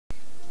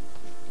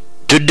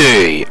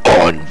Today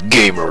on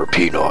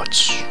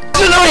Gamerpeanuts.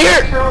 Get over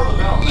here!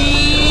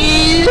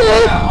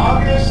 Yeah,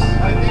 August,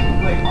 I think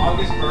like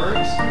August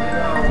birds.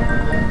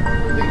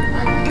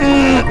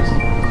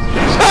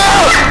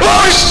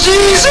 Oh,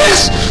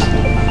 Jesus!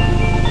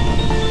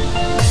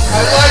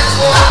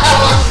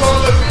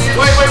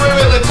 Wait,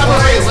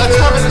 let's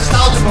have a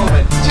nostalgia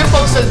moment.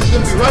 Timbo says he's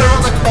gonna be right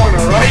around the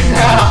corner right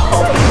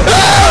now.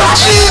 Oh,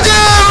 Jesus!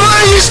 Why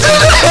are you still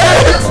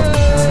there?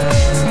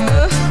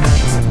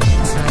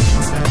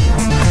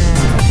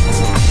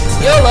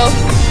 YOLO.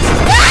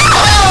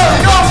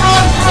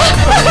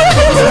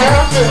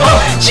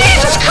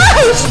 Jesus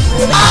Christ!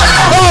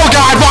 Oh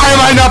God, why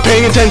am I not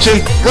paying attention?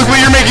 Look what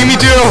you're making me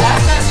do!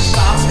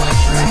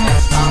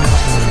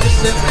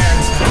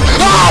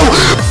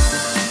 Oh!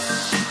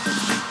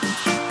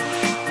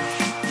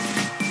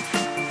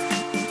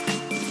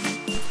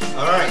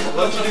 Alright,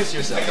 well, introduce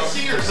yourself. I can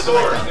see your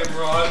sword,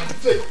 Nimrod.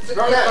 Christ.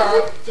 God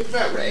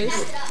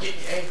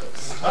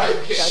damn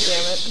it,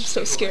 I'm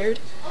so scared.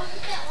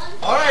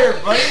 Alright,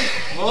 everybody.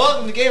 Well,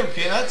 welcome to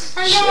Gamerpeanuts.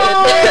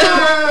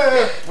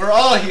 We're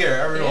all here,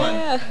 everyone.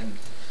 Yeah.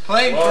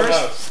 Playing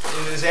first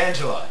is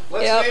Angela.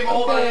 Let's name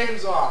all of our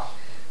names off.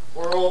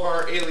 Or all of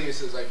our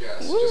aliases, I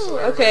guess. Woo, Just so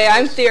okay,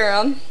 I'm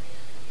Theorem.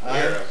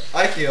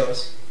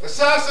 Ikeos.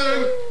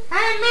 Assassin!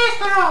 I'm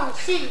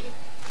Mr.Ohss.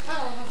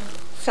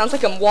 Sounds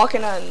like I'm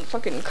walking on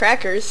fucking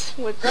crackers.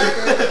 What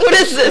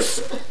is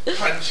this?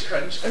 Crunch,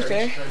 crunch, crunch,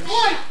 Okay. crunch.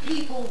 White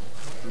people.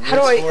 How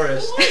do I...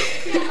 Forest.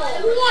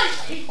 White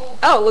people.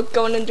 Oh, look,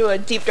 going into a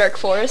deep dark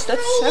forest.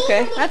 That's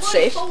okay. That's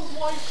safe.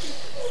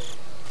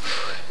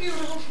 You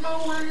don't know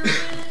where you're in.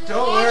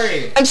 Don't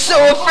worry. I'm so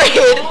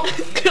afraid. I'm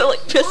gonna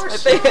like piss my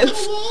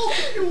pants.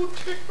 You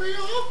kick me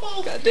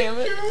off. God damn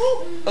it.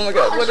 Oh my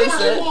God, what is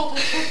that? I'll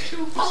cut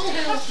you.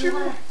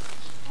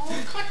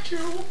 I'll cut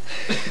you.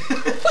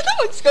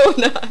 What's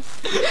going on?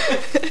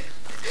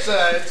 It's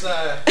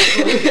a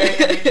little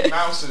gang of Mickey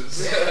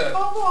Mouses.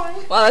 Oh boy.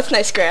 Wow, that's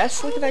nice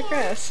grass. Look at that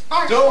grass.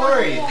 Don't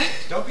worry.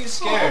 Don't be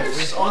scared.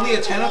 There's only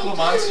a tentacle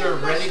monster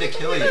ready to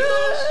kill you.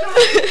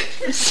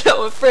 I'm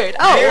so afraid.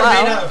 May Oh or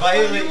may wow. not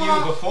violate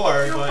you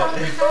before, but...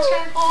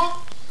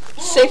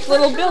 Safe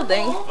little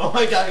building. Oh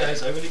my God,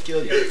 guys, I'm gonna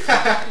kill you.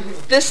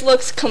 This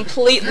looks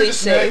completely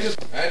safe.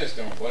 I just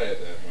don't play it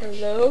that much.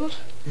 Hello?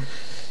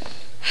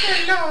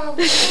 Hello.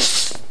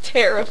 This is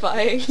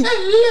terrifying.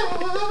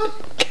 Hello.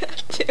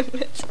 God damn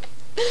it.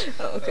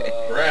 Oh, okay.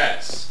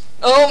 Grass.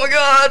 Oh my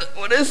God,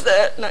 what is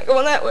that? Not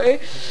going that way.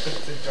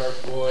 The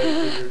dark boy,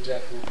 your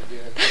death will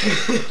begin.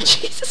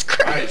 Jesus My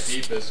Christ.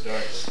 deepest,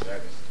 darkest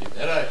darkness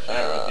that I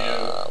share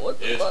What with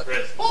the you is fuck?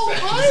 Christmas. Oh,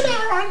 hi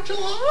there,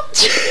 Angela.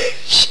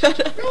 Shut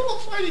up. You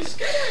look mighty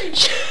scary.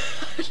 Wait,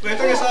 I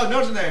think I saw a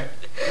note in there.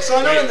 I saw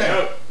a note in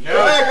there. No,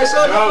 Go back, I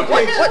saw a note. no,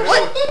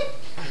 What?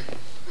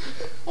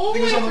 Oh,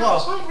 Think it's on the wall.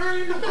 somewhere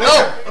in the Right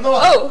there, on the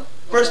wall. Oh.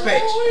 First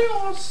page. Oh, we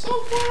are so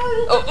far.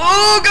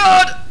 Oh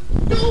God.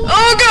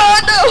 Oh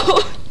God, no.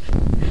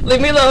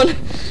 Leave me alone.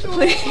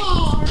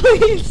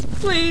 Please.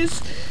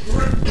 Please.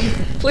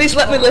 Please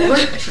let me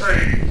live.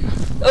 Train.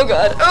 Oh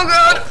God. Oh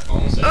God.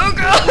 Oh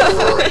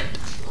God.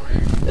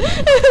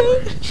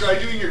 Try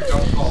doing your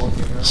don't call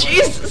thing.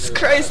 Jesus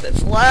Christ,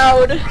 that's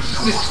loud.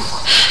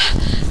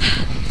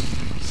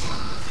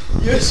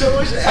 You're so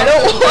much. I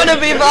don't want to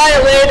be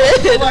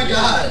violated. Oh my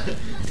God.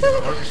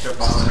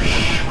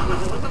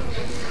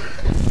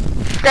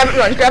 Grab it,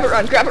 run, grab it,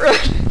 run, grab it, run.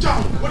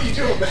 John, what are you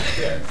doing back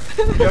there?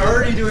 You're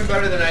already doing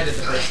better than I did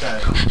the first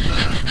time.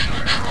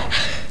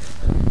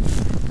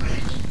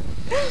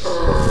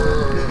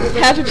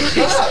 Happy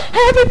place,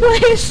 happy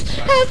place,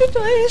 happy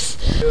place.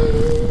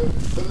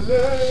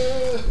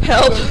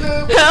 Help,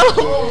 help.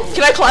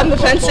 Can I climb the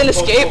fence and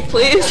escape,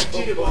 please?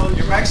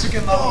 Your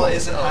Mexican level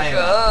isn't high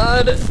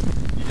enough. God.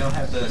 You don't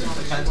have the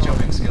fence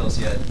jumping skills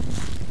yet.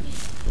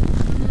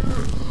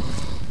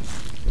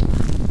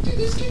 Dude,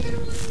 this kid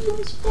didn't really on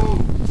his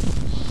phone.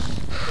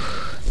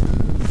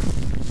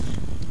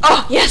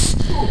 Oh, yes,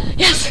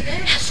 yes,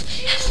 yes,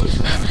 yes.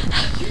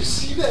 You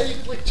see that? You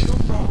did like 2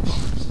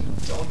 problems.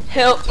 Don't.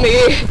 Help me,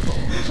 There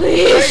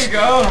please. you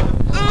go.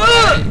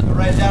 Ugh.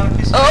 Write down a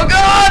piece of Oh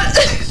God.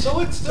 So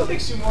it still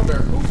makes you wonder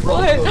who wrote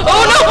What? those. Oh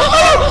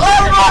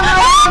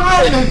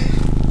no!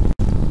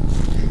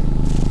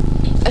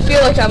 I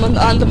feel like I'm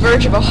on the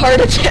verge of a heart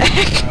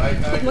attack.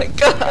 Oh my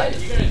God.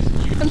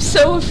 I'm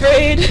so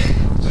afraid.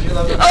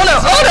 Oh no,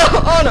 oh no,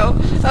 oh no.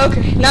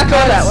 Okay, not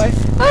going that way.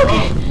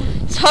 Okay.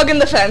 It's hugging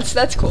the fence,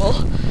 that's cool.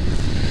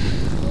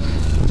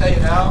 I'll tell you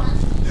now,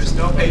 there's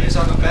no pages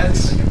on the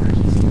fence.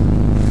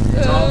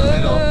 It's all in the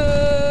middle.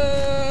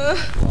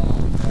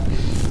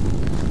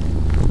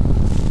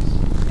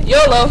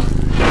 YOLO. What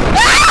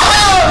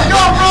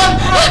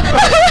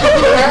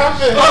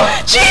happened?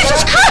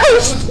 Jesus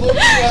Christ!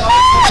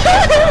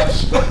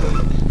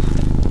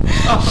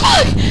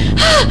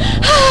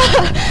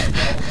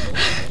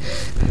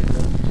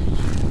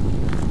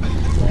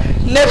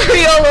 Never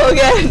YOLO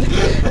again.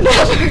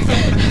 Never.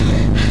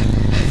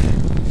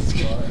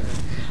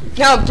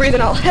 Now I'm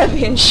breathing all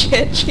heavy and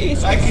shit.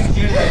 Jesus. I can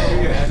hear that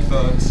through your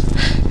headphones.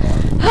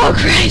 Oh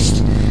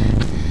Christ.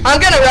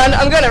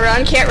 I'm gonna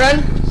run, can't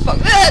run. Fuck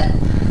that!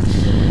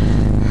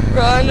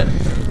 Run.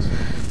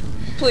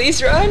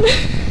 Please run.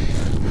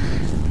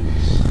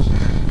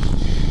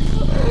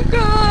 Oh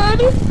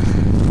god.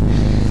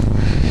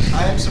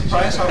 I am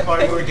surprised how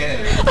far you were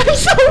getting. I'm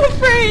so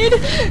afraid.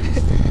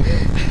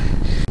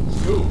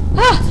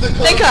 Ah,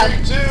 thank God.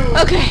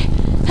 Okay.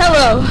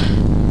 Hello.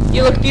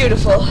 You look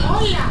beautiful.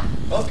 Oh yeah.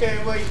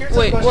 Okay, wait, here's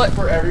Wait, a question what?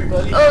 for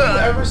everybody. Oh, Have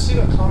you ever seen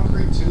a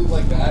concrete tube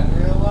like that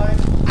in real life?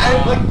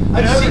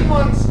 I've seen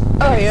ones.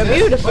 Oh, you're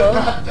beautiful. But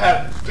not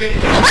that big.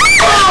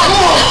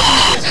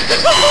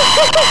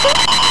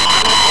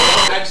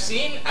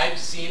 I've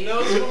seen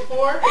those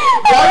before.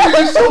 Why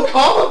are you so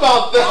calm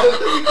about that?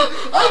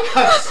 I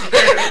got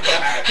scared of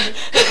that.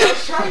 I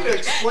was trying to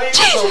explain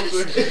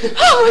something.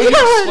 Oh my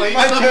god.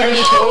 Explain something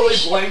and totally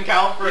blank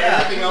out for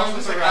everything else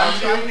that's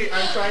around you.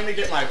 I'm trying to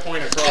get my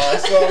point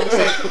across. So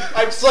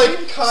I'm just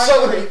like,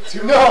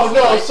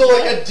 so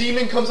like a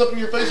demon comes up in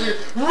your face and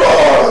you're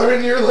roar,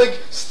 and you're like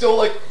still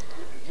like.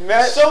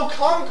 So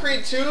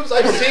concrete tubes,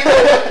 I've seen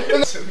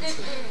them.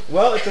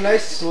 Well, it's a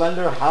nice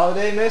slender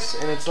holiday, miss,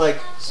 and it's like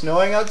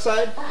snowing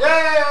outside.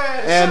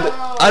 Yeah. And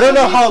I don't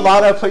know how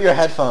loud I put your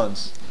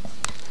headphones.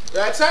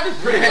 That sounded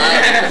pretty loud.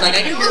 I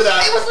can hear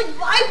that. It was like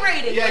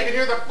vibrating. Yeah, I can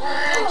hear the.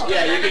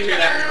 Yeah, you can hear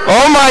that.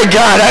 Oh my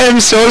god, I am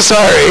so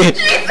sorry.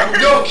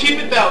 No, keep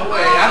it that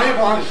way. I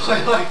didn't want to play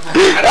like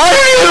that. I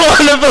don't even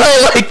want to play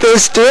like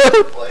this, dude.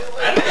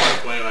 I don't want to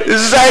play like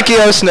This is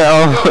Ikeos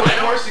now. No, I'm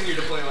forcing you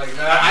to play like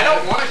that. I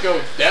don't want to go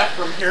deaf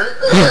from here.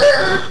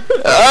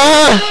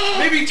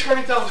 Maybe turn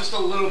it down just a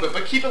little bit,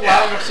 but keep it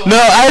loud enough so. No,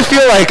 I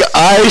feel like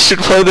I should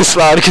play this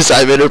loud because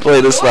I made her play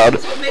this loud.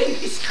 That's what made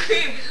me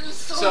scream. It was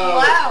so So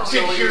loud.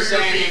 what you're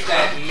saying is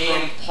that me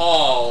and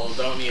Paul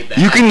don't need that.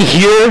 You can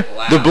hear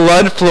the loud.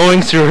 blood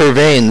flowing through her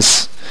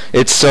veins.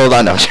 It's so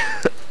loud. No.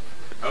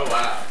 Oh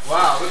wow.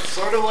 Wow, it's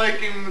sort of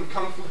like in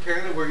Kung Fu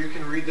Panda where you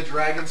can read the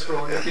dragon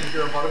scroll and you can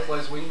hear a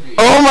butterfly's wing beat.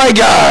 Oh my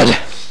god.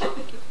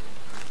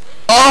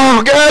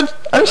 Oh god,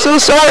 I'm so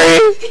sorry.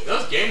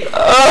 Those games are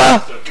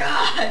so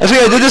I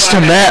think I did this to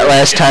Matt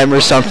last time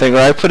or something,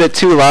 where I put it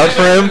too loud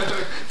for him.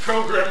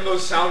 Program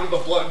those sound of the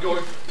blood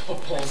going.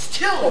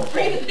 Still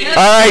breathing.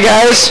 Alright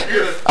guys,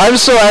 I'm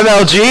so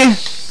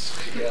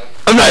MLG.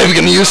 I'm not even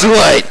gonna use the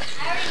light.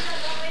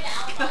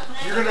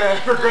 You're gonna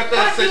regret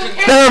that decision.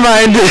 Never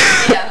mind.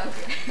 Yeah.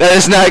 That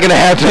is not gonna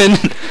happen.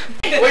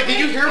 Wait, did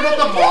you hear about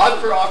the mod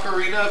for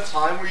Ocarina of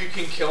Time where you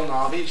can kill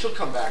Navi? She'll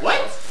come back.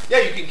 What? Yeah,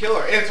 you can kill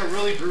her, and it's a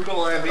really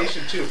brutal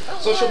animation too.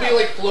 So she'll be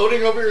like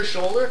floating over your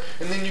shoulder,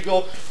 and then you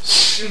go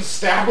and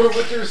stab her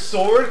with your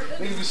sword,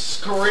 and you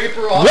scrape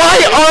her off.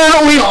 Why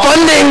aren't we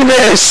funding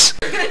this?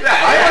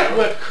 I like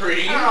whipped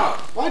cream.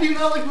 Why do you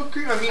not like whipped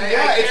cream? I mean,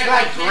 it's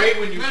not great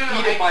when you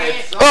feed it by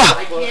itself. Ugh.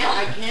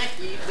 I can't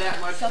eat that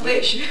much.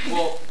 Salvation.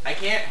 Well, I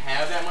can't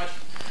have that much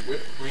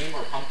whipped cream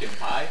or pumpkin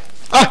pie.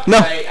 Oh, no.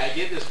 I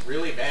get this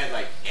really bad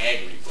like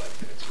gag reflex,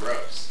 and it's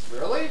gross.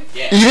 Really?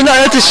 Yeah. You did not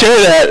have to share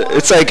that.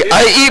 It's like,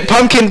 I eat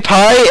pumpkin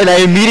pie and I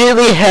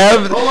immediately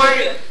have... Oh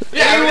my!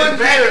 Yeah, Everyone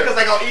it's bad here. because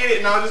like I'll eat it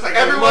and I'll just like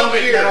Everyone I love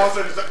it, here. and then all of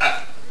a sudden it's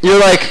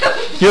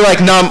like, You're like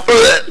numb.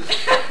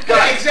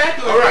 yeah,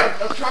 exactly. Alright.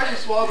 I'm trying to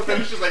swallow, but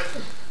then it's just like,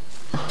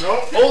 No,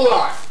 hold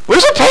on.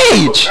 Where's the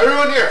page?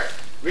 Everyone here,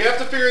 we have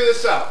to figure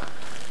this out.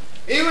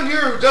 Anyone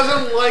here who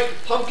doesn't like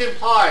pumpkin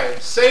pie,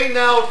 say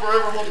now,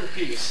 forever hold your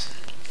peace.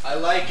 I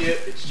like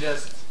it. It's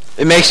just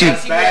It makes you...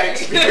 bad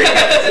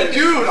experience.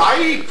 Dude, I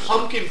eat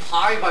pumpkin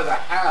pie by the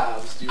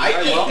halves, dude.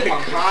 I eat love pecan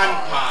pumpkin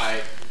pie.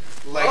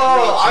 Like Oh,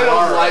 no I don't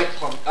tomorrow. like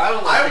pumpkin. I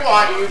don't like I pecan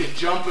want pie. you to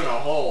jump in a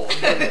hole.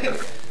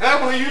 I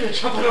want you to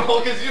jump in a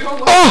hole because you don't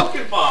like Oh!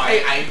 pumpkin pie.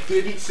 Hey, I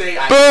didn't say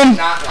I Boom. did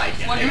not like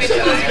it. One I of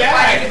said your I kids had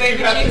like it.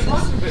 baby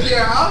Jesus.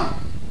 Yeah?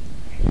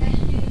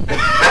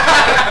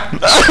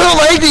 I don't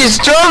like these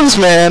drums,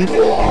 man.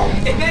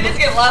 They just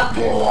get loud.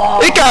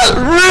 It got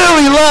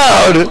really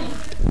loud.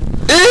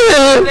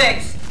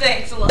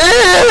 Thanks a lot.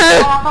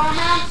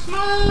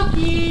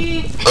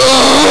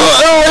 I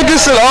don't like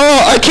this at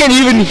all. I can't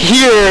even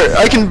hear.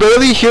 I can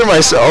barely hear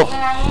myself.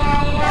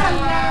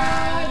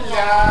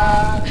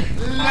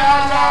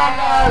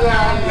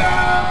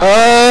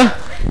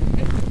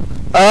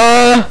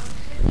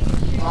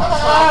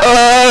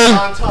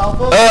 On top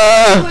of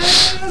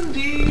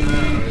Wendy,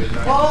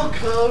 all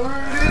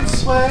covered in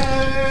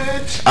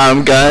sweat.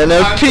 I'm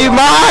gonna pee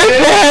my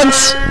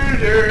pants.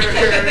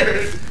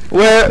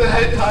 Where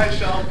That I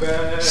shall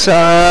bear.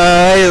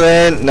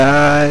 silent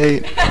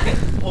night,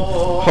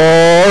 Oh.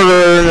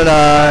 horror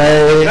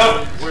night.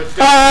 No, we're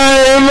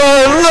I'm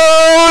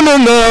alone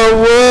in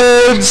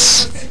the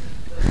woods,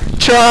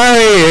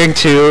 trying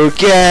to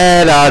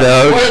get out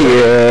of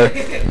here.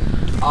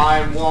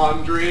 I'm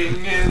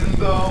wandering in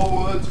the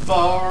woods,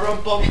 bum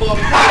bum bum.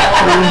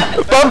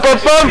 Bum bum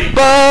bum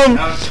bum.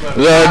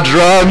 The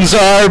drums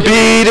are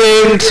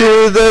beating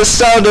to the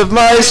sound of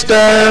my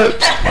steps.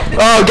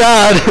 Oh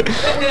God!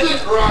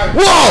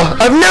 Whoa!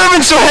 I've never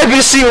been so happy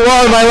to see a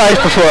wall in my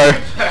life before.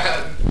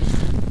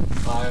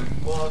 I'm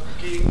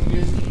walking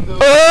in the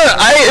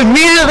I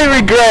immediately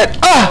regret.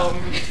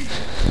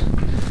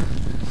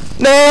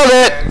 Nailed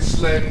it! And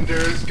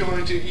Slender's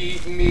going to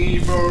eat me.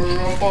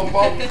 Bum, bum,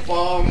 bum,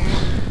 bum.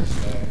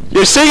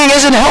 Your singing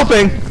isn't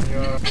helping.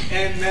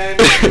 And then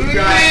you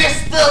got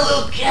Mr.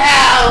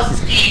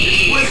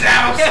 Lukowski!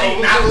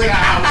 Wazowski, not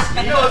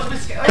Wazowski. No, it's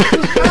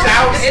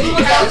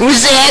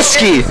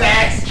Wazowski.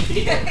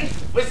 Wazowski.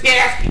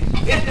 Wazowski.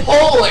 It's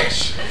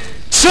Polish.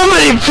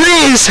 Somebody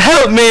please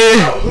help me.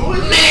 Who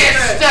is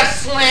Mr.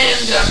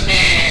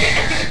 Slenderman.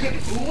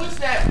 Who was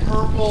that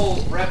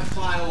purple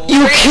reptile?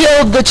 You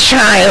killed the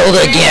child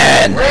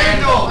again.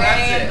 Randall,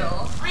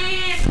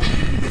 that's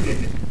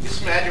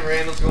Just imagine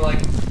Randall's going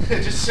like,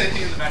 just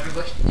sitting in the background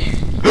like,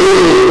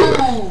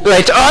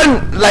 Light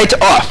on, light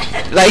off.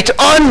 Light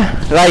on,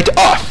 light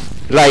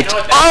off. Light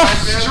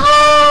off.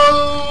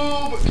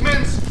 strobe!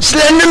 Commence!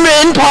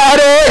 Slenderman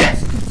party.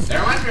 That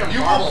reminds me of You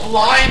Marvel. will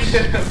blind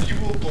him. You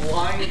will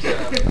blind him.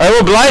 I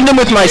will blind him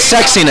with my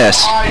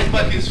sexiness. Eyes,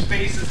 but his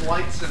face is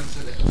light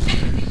sensitive.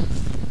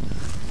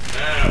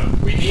 No,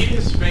 we need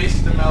his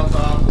face to melt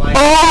off like.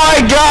 Oh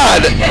my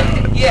god!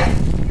 Yeah.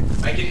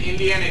 Like in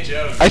Indiana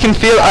Jones. I can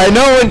feel, I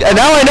know, and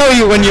now I know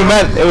you when you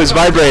meant it was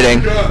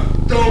vibrating.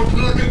 Don't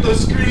look at the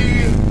screen.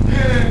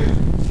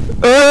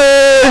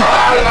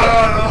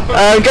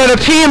 I'm gonna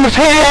pee in my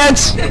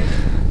pants.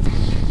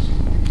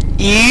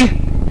 E.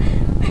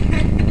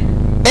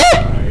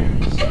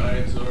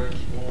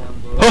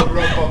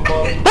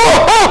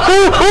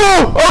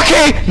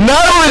 Okay,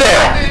 not over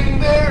there. Standing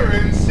there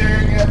and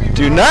staring at me.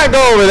 Do not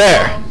go over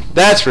there.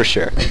 That's for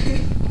sure.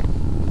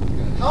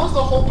 How's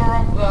the whole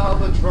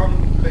the drum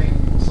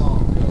thing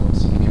song go?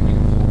 So we can make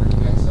it forward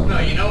next up. No,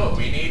 you know what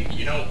we need?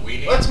 You know what we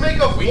need? Let's make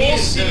a full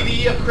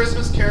CD of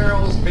Christmas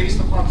carols based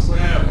upon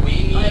Slender.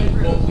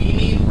 No, what we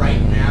need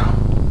right now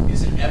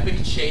is an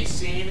epic chase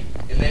scene,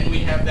 and then we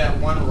have that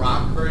one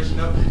rock version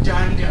of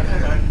dun dun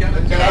dun dun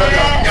dun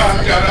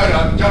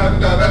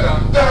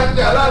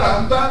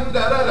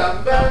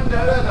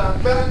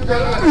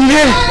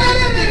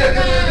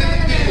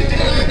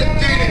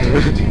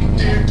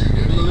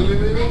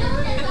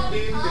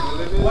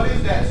What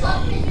is that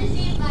song?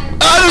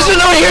 Oh, there's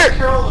another here.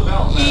 Carol the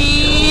Bell.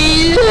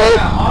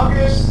 Yeah,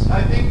 August.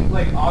 I think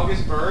like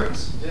August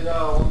Burns did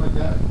one like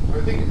that. Or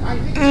I think it's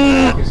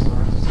August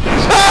Burns.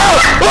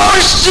 Oh,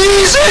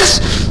 Jesus!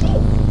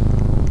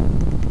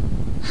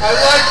 I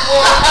like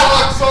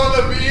walks on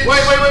the beach. Wait.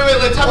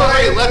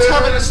 Let's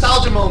have a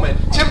nostalgia moment.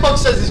 Tim Buck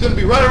says he's going to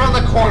be right around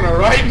the corner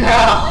right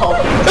now. Oh,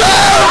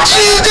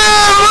 Jesus!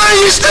 Why are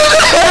you still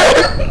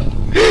there?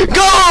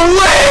 Go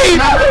away!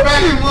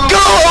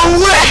 Go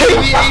away!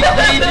 The 8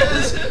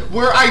 pages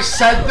where I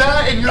said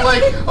that, and you're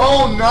like,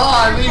 oh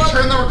nah, and then you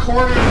turn the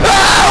recorder.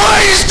 Why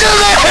are you still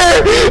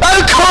there?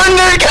 I'm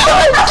cornered!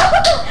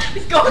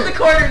 He's going in the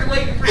corner and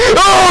waiting for you.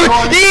 Oh,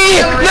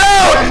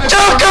 no!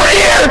 Don't come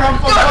here!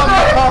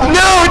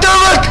 No, don't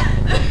look!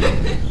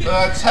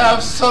 Let's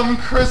have some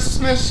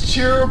Christmas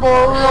cheer. Okay.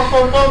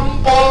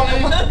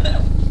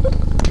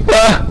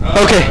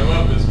 I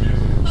love this music.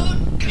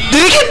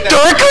 Did it get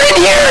darker in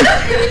here?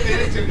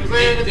 It's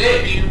gonna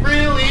be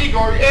really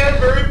gory and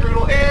very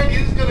brutal, and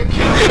he's gonna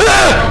kill you.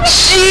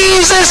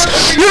 Jesus!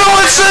 You don't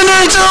want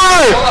Slender, it's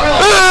over!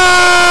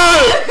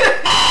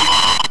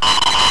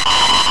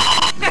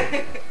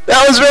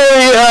 That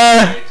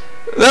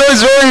was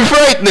very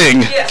frightening.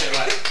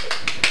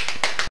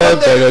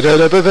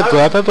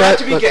 Not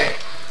to be gay,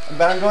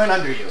 but I'm going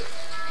under you.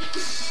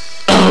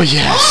 Oh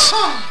yes.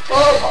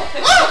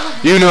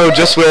 You know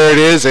just where it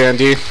is,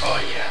 Andy. Oh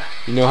yeah.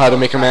 You know how to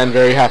make a man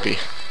very happy.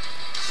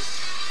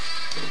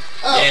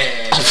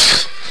 Yeah.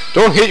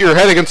 Don't hit your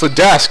head against the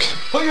desk.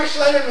 Put your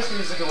Slendermas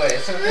music away.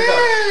 It's gonna pick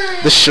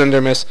up. The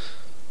Slendermas.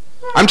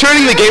 I'm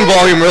turning the game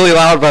volume really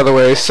loud, by the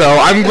way, so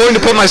I'm going to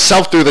put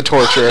myself through the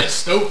torture. It's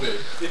stupid.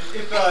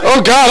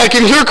 Oh God, I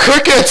can hear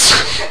crickets.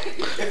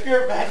 If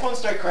your headphones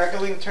start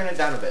crackling, turn it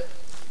down a bit.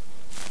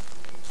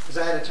 Because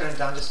I had to turn it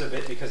down just a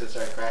bit because it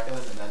started crackling,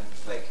 and then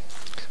like.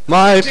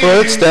 My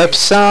footsteps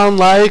sound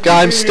like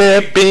I'm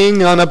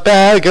stepping on a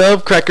bag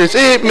of crackers.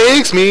 It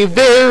makes me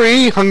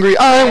very hungry.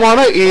 I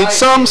wanna eat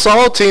some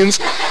saltines.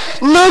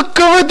 Look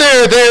over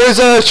there, there's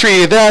a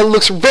tree that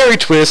looks very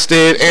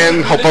twisted,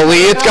 and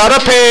hopefully it's got a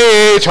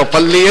page.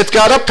 Hopefully it's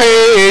got a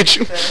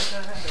page.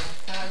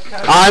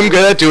 I'm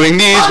good at doing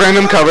these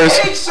random covers.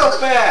 Page so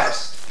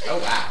fast. Oh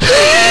wow.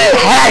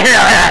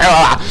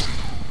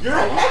 You're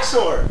a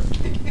Hexor.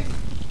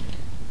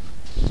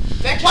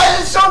 Why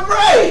is it so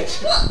bright?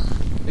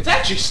 It's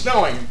actually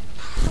snowing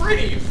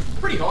pretty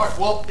hard.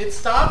 Well, it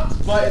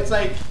stopped, but it's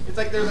like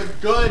there's a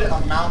good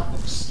amount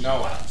of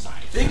snow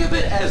outside. Think of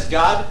it as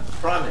God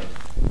fronting.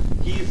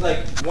 He's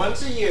like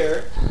once a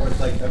year, or it's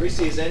like every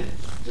season,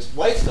 just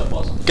white stuff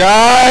falls on him.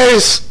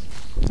 Guys,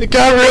 it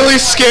got really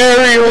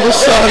scary all of a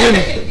sudden.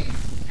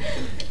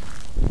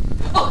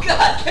 Oh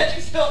God,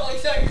 catching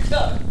snowflakes on your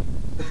tongue.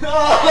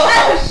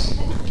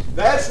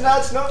 That's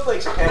not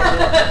snowflakes,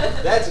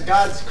 Captain. That's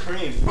God's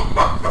cream.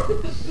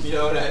 You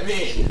know what I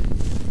mean?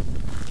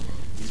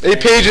 8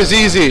 pages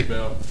easy. 8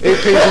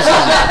 pages easy.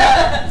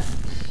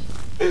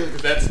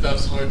 That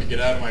stuff's hard to get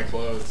out of my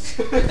clothes.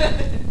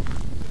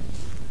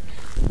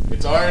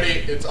 It's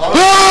already. There's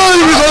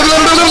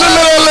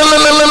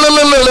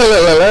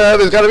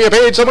gotta be a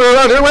page somewhere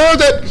around here. Where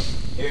is it?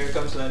 Here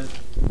comes Slen.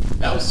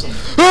 That was some.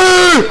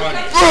 Through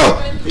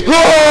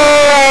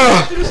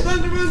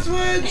Slenderman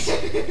twins!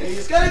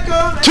 He's gonna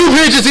come! 2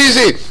 pages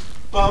easy!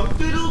 Bump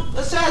fiddle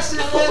assassin!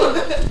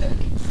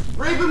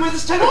 Rape him with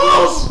his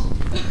tentacles!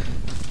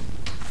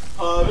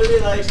 Paul really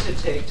likes to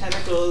take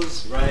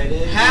tentacles right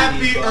in.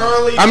 Happy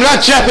early. I'm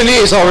not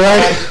Japanese,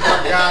 alright? I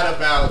forgot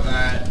about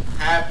that.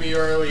 Happy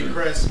early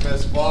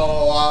Christmas, blah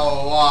blah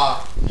blah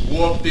blah.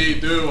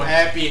 Whoop-de-doo,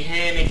 happy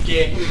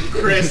Hanukkah,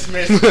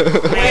 Christmas,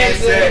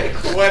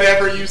 Kwanzaa,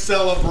 whatever you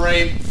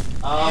celebrate.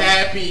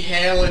 Happy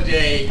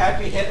holiday.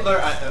 Happy Hitler.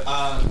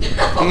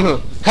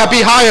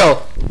 Happy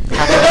Hio!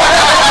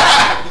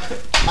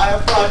 I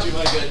applaud you,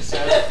 my good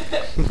sir.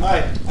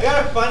 Alright, I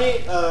got a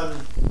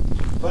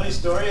funny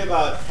story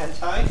about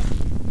hentai.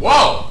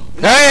 Whoa!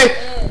 Hey!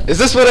 Is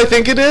this what I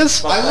think it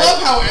is? I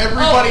love how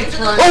everybody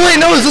turns. Oh wait,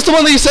 no, is this the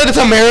one that you said it's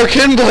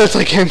American, but it's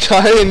like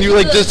hentai, and you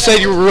like just said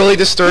you were really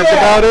disturbed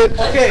about it?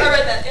 Okay. I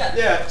read that, yeah.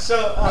 Yeah,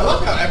 so, I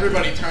love how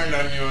everybody turned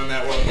on you on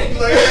that one. It's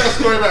like, I got a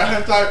story about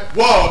hentai.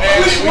 Whoa,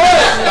 and we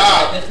can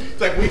stop. It's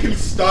like, we can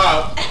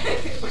stop.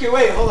 okay,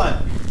 wait, hold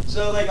on.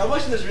 So, like, I'm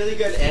watching this really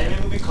good anime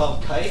movie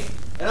called Kite,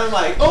 and I'm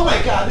like, oh my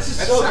god, this is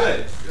so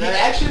good. The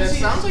action That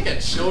scenes. sounds like a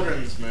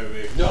children's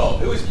movie. No,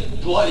 it was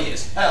bloody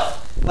as hell.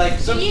 Like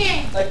some,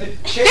 like the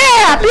chick.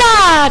 Yeah,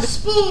 blood!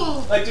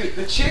 Like, dude,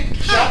 the chick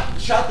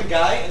shot the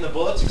guy, and the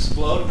bullets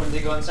explode when they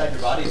go inside your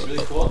body. It's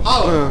really cool.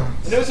 Oh,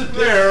 And it was a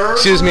bit.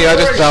 Excuse me, I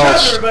just Shut up,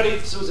 belched. everybody.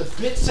 So it was a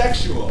bit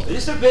sexual.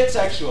 Just a bit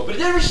sexual, but it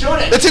never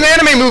showed it. It's an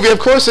anime movie, of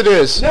course it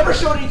is. Never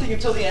showed anything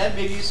until the end.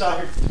 Maybe you saw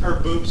her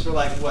boobs for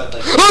like what,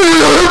 like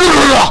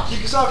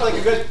you saw it for like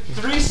a good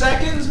 3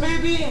 seconds,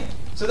 maybe.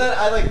 So then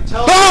I like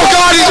tell. Oh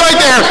god, he's right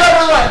there!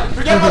 No.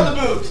 Forget about the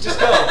boobs. Just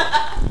go.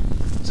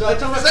 So I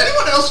told my is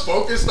anyone else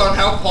focused on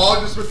how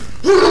Paul just went?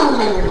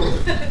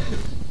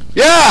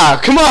 Yeah,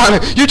 come on!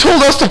 You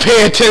told us to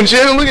pay attention,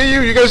 and look at you,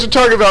 you guys are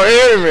talking about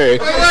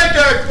anime. I like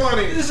that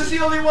funny. This is the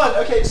only one.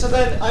 Okay, so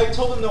then I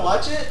told him to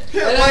watch it.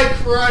 I like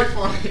cry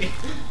funny.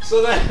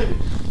 So then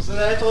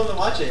I told him to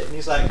watch it, and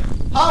he's like,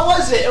 how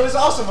was it? It was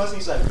awesome,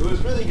 wasn't he? He's like, it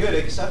was really good,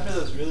 except for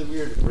those really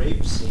weird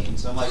rape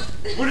scenes. I'm like,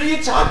 what are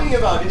you talking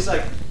about? He's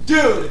like,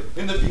 dude,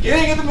 in the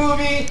beginning of the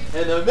movie,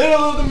 in the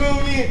middle of the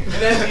movie, and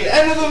at the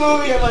end of the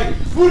movie, I'm like,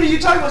 what are you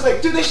talking about? He's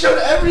like, dude, they showed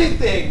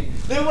everything.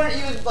 They weren't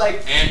even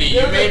like. Andy,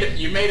 you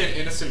made an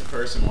innocent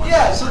person watch.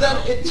 Yeah, so then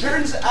it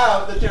turns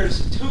out that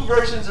there's 2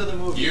 versions of the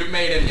movie. You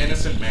made an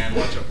innocent man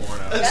watch a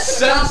porno. a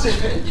censored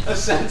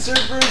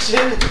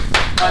version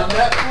on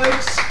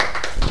Netflix,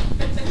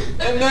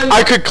 and then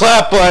I could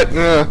clap, but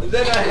then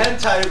a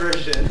hentai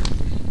version.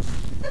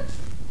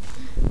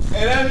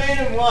 And I made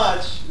him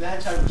watch the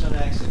hentai version on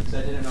accident because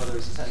I didn't know there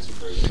was a censored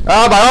version.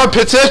 ah, my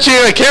armpit's itchy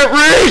and I can't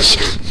reach!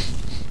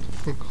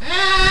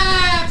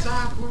 That's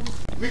awkward.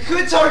 We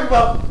could talk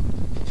about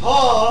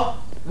Paul.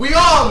 We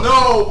all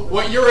know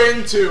what you're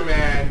into,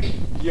 man.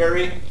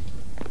 Yuri.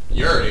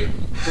 Yuri.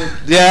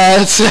 Yeah,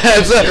 that's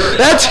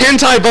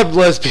hentai but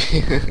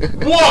lesbian.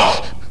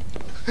 Whoa!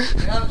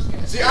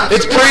 See,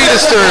 It's pretty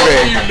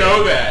disturbing. You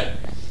know that.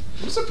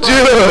 I'm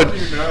surprised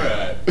Dude. you know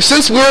that.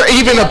 Since we're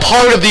even a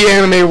part of the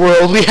anime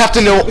world, we have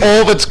to know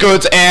all of its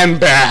goods and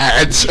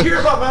bads. You hear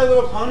about My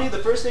Little Pony? The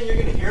first thing you're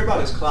gonna hear about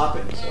is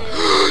clopping. So.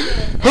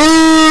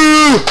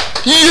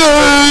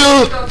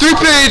 Yeah! 3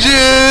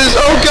 pages!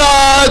 Oh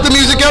god, the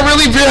music got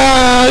really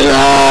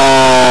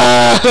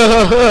bad!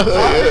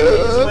 Clopping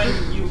is when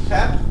you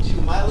fap to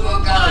My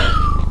Little Pony.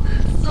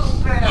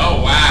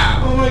 Oh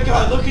wow. Oh my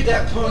god, look at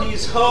that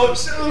pony's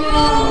hopes.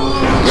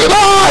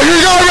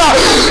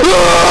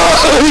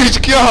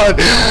 God!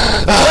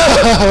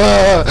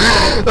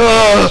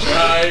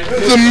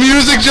 The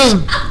music just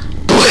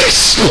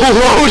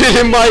exploded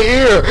in my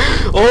ear!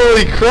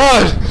 Holy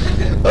crud!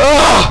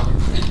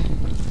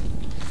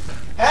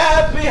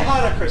 Happy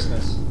Hanukkah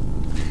Christmas.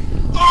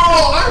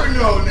 Oh, I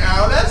know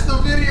now. That's the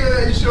video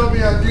that you showed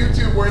me on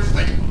YouTube where it's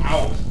like,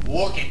 oh,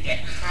 look at that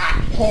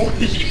hot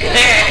pony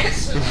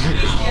ass.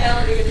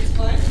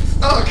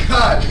 Oh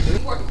god.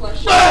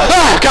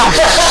 Ah, God,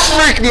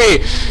 freak me!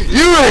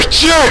 You're a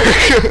jerk!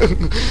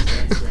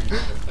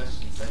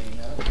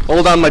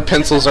 Hold on, my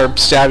pencils are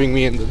stabbing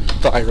me in the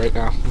thigh right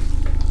now.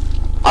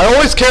 I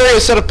always carry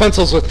a set of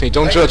pencils with me,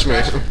 don't judge me.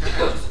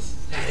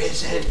 That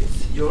isn't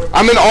your.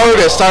 I'm an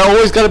artist, I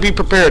always gotta be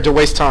prepared to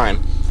waste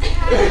time.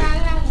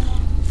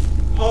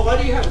 Paul, why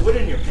do you have wood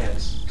in your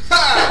pants?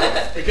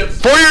 Because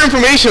For your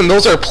information,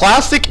 those are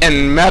plastic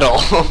and metal.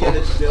 You got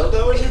a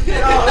dildo in your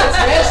pants? Oh, that's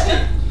nasty.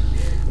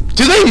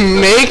 Do they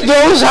make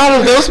those out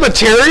of those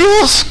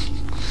materials?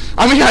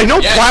 I mean, I know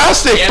Yes,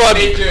 plastic, yes, but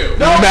they do.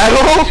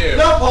 metal? They do.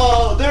 No,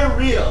 Paul, they're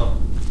real.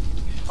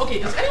 Okay,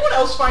 does anyone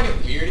else find it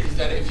weird is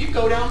that if you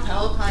go down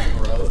Palatine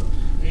Road,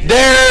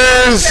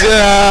 There's, you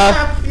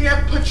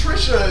have Patricia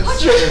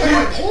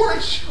Patricia's.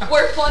 Porsche.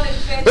 Where fun and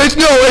fantasy.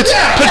 It's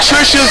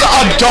Patricia's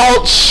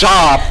adult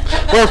shop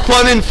where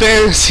fun and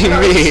fantasy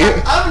meet.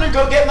 I'm gonna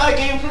go get my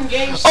game from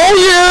GameStop. Oh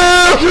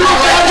yeah!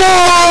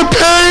 4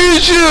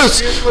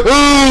 pages!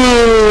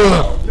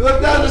 Ooh. You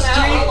look down the street.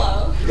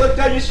 Hello. You look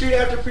down your street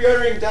after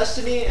pre-ordering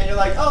Destiny, and you're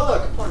like, oh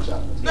look, a porn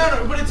shop.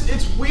 No, but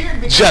it's weird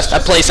because Just a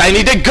place I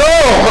need to go!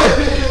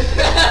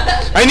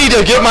 I need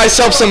to get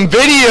myself some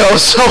videos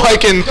so I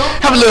can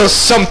have a little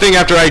something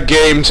after I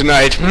game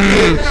tonight. No,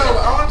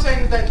 all I'm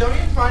saying is that don't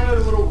you find it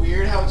a little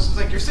weird how it's just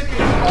like you're sitting in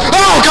your car.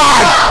 Oh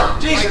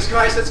god! Jesus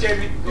Christ, that scared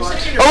me. You're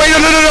sitting in your Oh wait,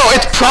 no,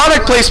 it's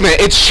product placement.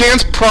 It's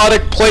chance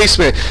product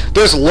placement.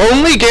 There's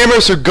lonely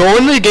gamers who go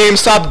into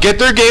GameStop, get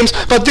their games,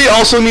 but they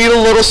also need a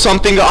little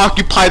something to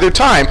occupy their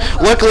time.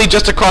 Luckily,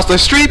 just across the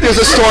street, there's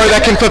a store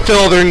that can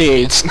fulfill their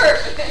needs.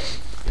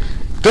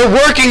 They're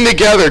working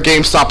together,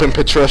 GameStop and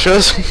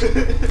Patricia's.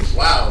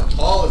 Wow,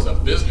 Tall is a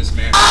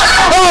businessman.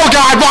 Oh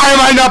god, why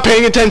am I not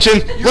paying attention?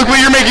 Look what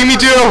you're making me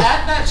do. You're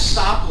at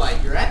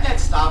that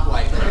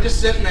stoplight, and you're just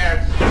sitting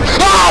there.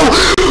 Oh!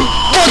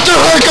 What the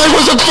heck? I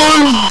wasn't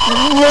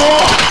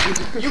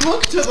You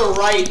look to the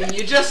right, and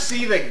you just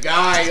see the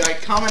guy,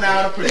 like, coming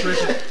out of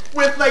Patricia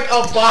with, like,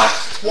 a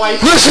box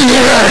twice. Listen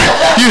here,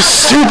 you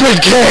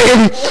stupid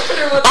game!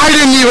 I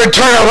didn't even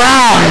turn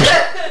around!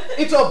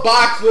 It's a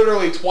box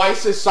literally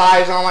twice his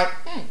size, and I'm like,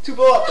 2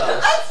 blow-up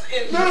dolls.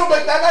 no,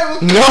 but that guy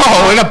looks.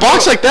 No, in a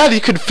box like that, you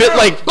could fit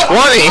like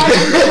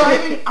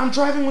 20. I'm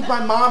driving with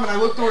my mom, and I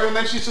looked over, and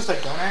then she's just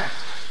like, don't ask.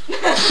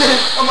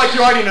 I'm like,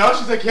 you already know?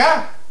 She's like,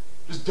 yeah.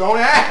 Just don't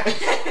ask.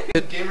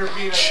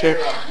 Gamerpeanut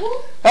Theorem.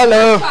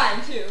 Hello.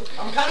 Time too.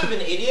 I'm kind of an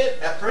idiot.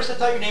 At first I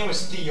thought your name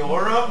was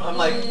Theorem. I'm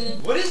like,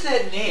 what is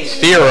that name?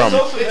 Theorem.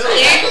 So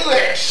familiar.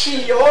 English.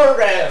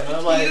 Theorem.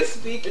 I'm like, You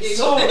speak it's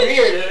so English.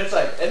 weird. And it's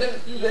like, and then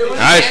it was,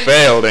 I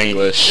failed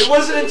English. it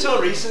wasn't until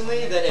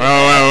recently that it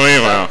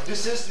well.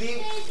 this is the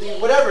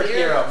whatever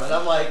theorem. And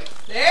I'm like,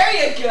 There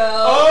you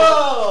go.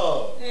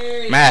 oh. There you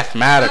It was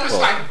Mathematical.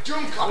 like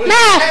Dummkopf.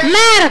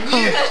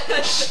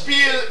 Mathematical.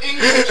 Spiel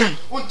English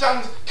und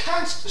dann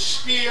kannst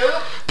spiel.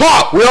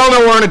 Pop, we all know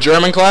we're in a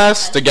German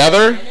class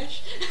together.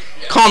 Spanish.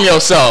 Calm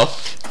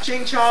yourself.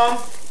 Ching chong.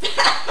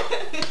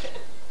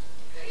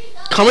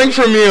 Coming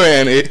from you,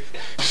 Annie.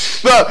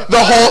 The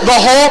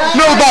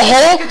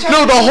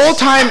whole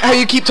time how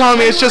you keep telling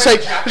me it's just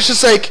like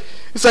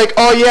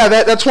oh yeah,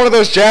 that's one of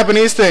those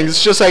Japanese things.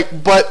 It's just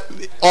like, but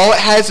all it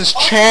has is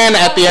Chan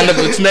at the end of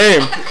its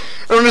name.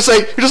 And I'm just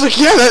like, you're just like,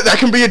 yeah, that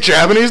can be a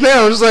Japanese name.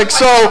 I'm just like,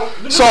 so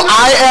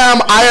I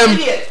am.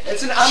 Idiot.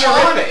 It's an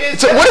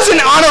honorific. What is an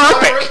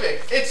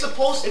honorific? It's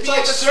supposed to It's be like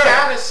like a sir.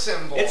 status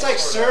symbol. It's like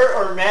sir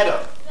or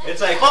madam.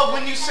 It's like, But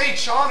when you say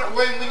Chan,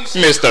 when you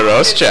say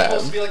Mr.Ohss it's Chan.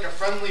 supposed to be like a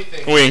friendly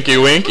thing. Winky,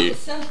 winky.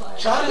 Senpai.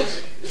 Sean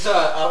is it's a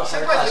higher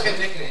Senpai's class. like a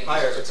nickname.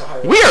 Higher. It's a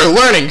higher. We are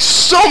learning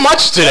so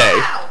much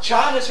today.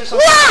 Chan is for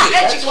something. Wow.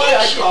 That's why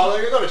I call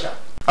her. Go to Chan.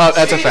 Oh,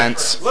 that's See?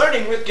 offense.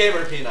 Learning with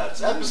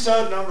Gamerpeanuts,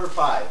 episode number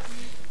 5.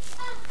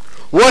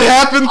 What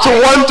happened to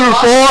 1 through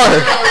 4?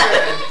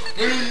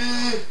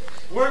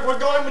 We're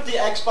going with the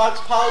Xbox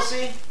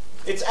policy.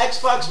 It's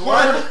Xbox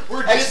One,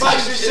 we're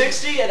Xbox discontinued.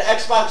 360, and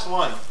Xbox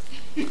One.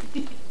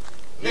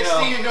 Next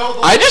thing you know,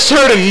 I just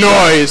heard a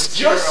noise.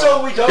 Just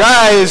so we don't.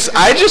 Guys,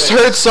 I just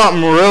heard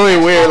something really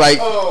weird, like,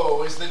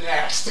 Oh, is the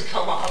next to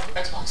come up.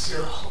 Xbox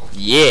Zero.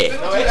 yeah.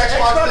 No, It's it's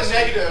Xbox the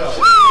negative.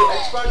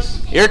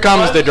 Xbox. Here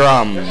comes One, the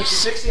drums.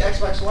 360,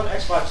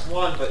 Xbox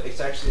One, but it's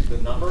actually the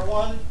number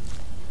 1.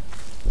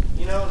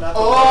 You know, not the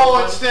Oh,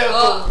 word instead of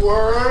Oh. the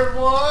word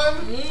one?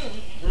 one.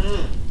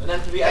 And then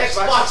to be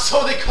Xbox,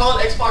 so they call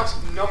it Xbox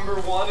number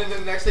 1, and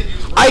then next they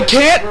use I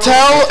can't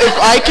tell if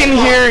I can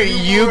hear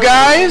you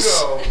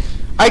guys.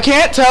 I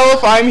can't tell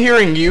if I'm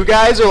hearing you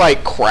guys or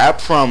like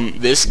crap from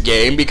this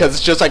game because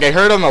it's just like I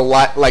heard on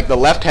the the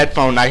left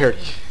headphone and I heard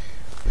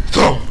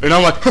thump, and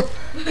I'm like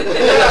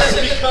Yes,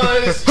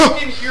 because you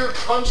can hear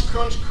crunch,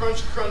 crunch,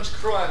 crunch, crunch,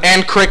 crunch.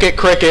 and cricket,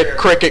 cricket,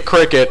 cricket,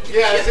 cricket.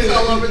 Yes, it's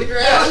all over the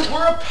ground. Yes,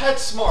 we're a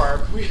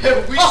PetSmart. We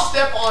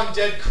step on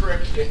dead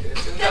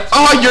crickets. And that's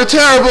Oh, you're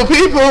terrible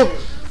people.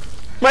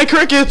 My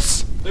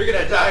crickets. They're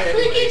gonna die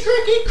anyways.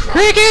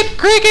 Cricket,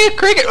 cricket,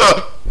 cricket.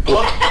 Ugh.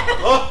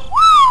 Oh.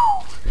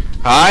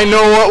 I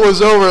know what was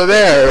over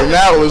there, and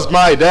that was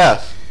my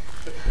death.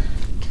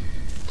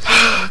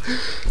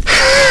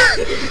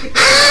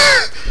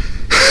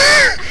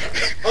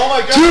 Oh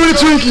my god. Too many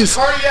Twinkies.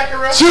 Cardiac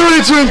arrest. Too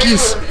many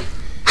Twinkies.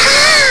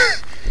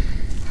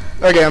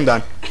 Okay, I'm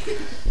done.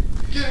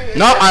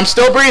 No, I'm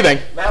still breathing.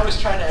 Matt was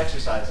trying to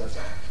exercise, that's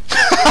all.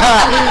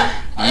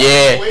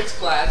 Yeah. Weights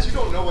class. You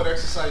don't know what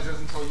exercise is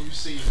until you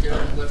see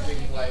him lifting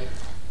like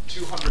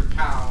 200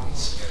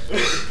 pounds.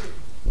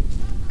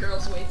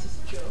 Girls' weights is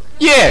a joke.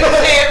 Yeah.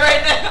 Say it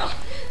right now.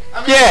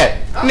 I mean, Yeah.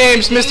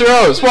 Name's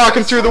Mr.Ohss,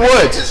 walking through the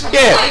woods.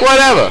 Yeah,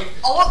 whatever.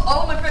 All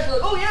of my friends are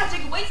like, oh yeah,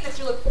 taking weights next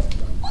year. Like, what?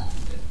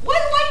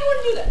 Why do you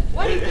want to do that?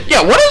 Why do you?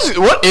 Yeah, what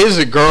is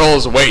a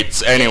girl's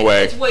weights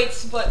anyway? It's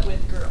weights, but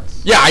with girls.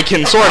 Yeah, I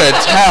can sort of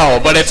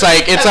tell, but it's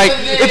like In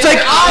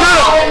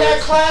that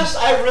class,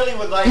 I really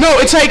would like. No,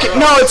 it's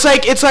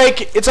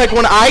like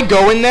when I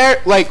go in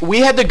there, like we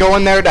had to go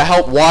in there to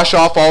help wash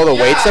off all the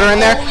weights that are in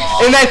there,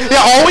 and then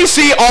all we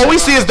see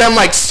is them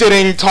like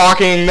sitting,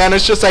 talking. Then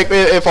it's just like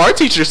if our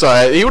teacher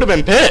saw it, he would have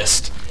been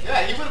pissed.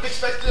 Yeah, he would have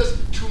expected us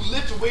to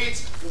lift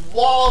weights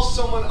while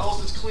someone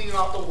else is cleaning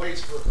off the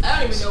weights for us.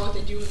 I don't even know what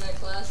they do in that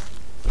class.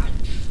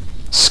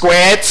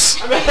 Squats.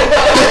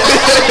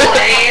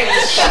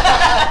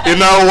 You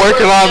know,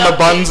 working on the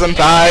buns and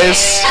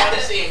thighs.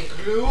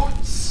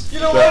 You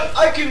know what?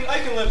 I can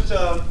lift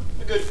a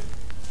good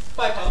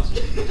 5 pounds.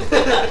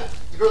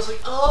 The girl's like,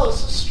 oh,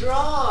 so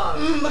strong.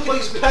 Look at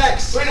these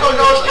pecs. Wait, no,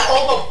 it's like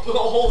all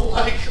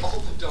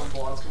the dumb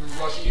blondes coming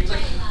rushing you. He's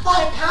like,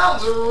 5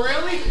 pounds,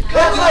 really?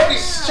 That's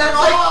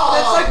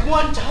like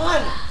 1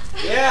 ton.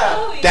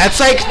 Yeah. That's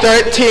like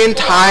 13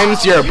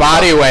 times your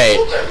body weight.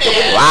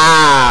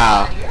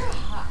 Wow.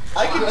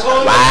 I can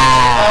totally.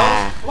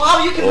 Wow.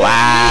 You can.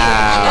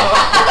 Wow.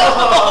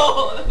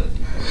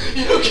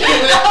 You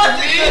can lift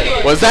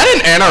me. Was that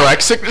an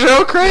anorexic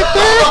joke right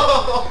there?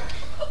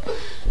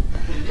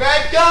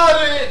 Matt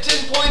got it.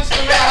 10 points to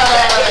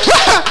Matt.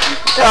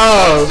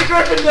 Oh. Mr.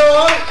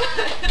 Gryffindor.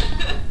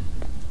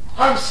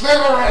 I'm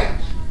Slytherin.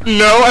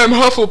 No, I'm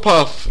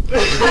Hufflepuff.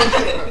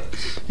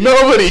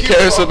 Nobody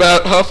cares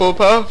about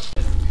Hufflepuff.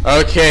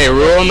 Okay,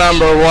 rule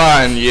number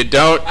 1, you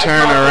don't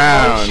turn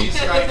around.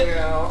 Right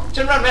now.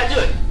 Turn around, Matt. Do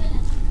it.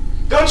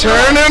 Go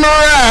Turning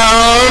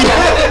around.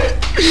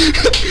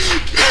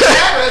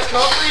 Damn it,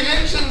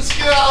 comprehension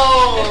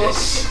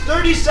skills.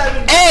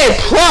 37. A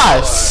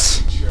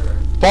plus.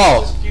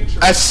 Paul,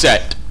 S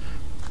set.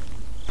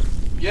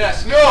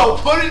 Yes, no,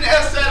 put an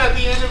S at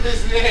the end of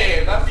his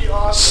name. That'd be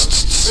awesome.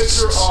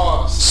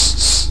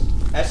 Mr.Ohss.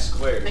 S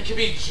squared. It could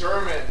be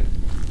German.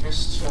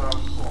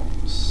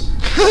 Mr.Ohss.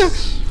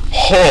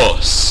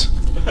 Horse.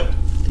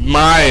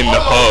 Mine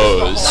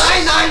hose.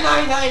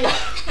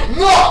 9.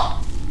 No!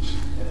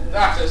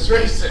 That is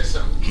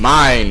racism.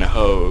 Mine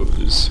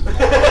hose.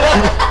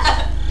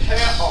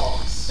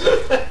 Chaos.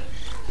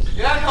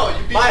 Yeah, no,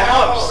 you beat My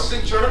house.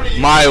 in Germany.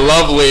 My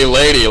lovely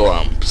lady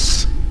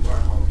lumps.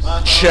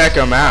 Check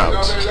them out.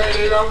 Another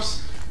lady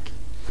lumps.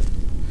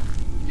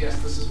 Yes,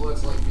 this is what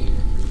it's like being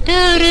in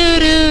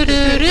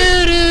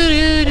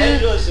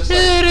Angela's just like.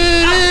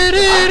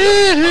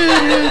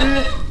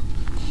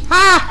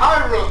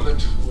 I run the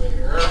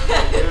Twitter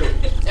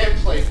and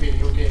play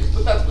video games,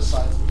 but that's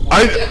besides the point.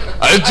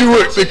 I do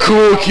what the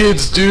cool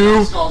kids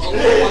do.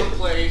 One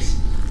place.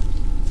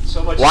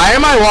 So much. Why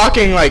am I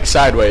walking like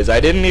sideways? I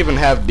didn't even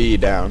have B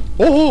down.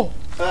 Oh.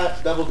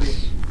 Double B.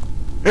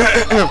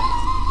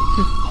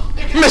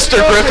 Mr.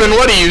 Griffin,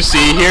 what do you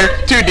see here?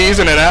 2 D's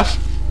and an F.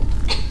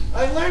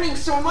 I'm learning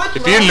so much.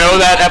 If you know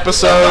that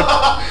episode,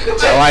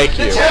 I like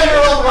The you.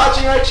 10-year-old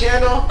watching our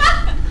channel.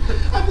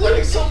 I'm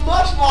learning so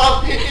much,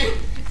 Mommy.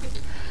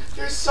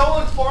 They're so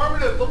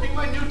informative. They'll be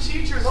my new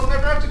teachers. I'll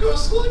never have to go to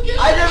school again.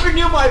 I never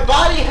knew my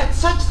body had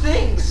such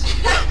things.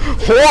 I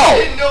Whoa!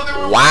 didn't know there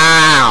were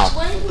Wow!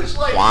 language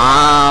like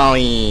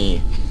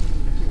Wowie!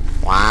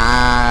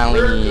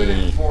 We're good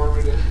Wowie!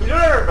 informative. You know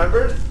what I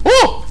remembered?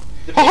 Whoa!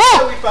 The picture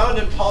that we found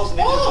in Paul's ninja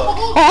book.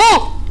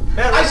 Oh!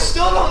 Man, I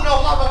still don't know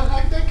how the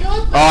heck that got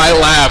there. Oh,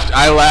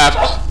 I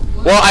laughed.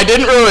 Well, I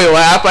didn't really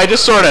laugh. I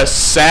just sort of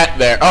sat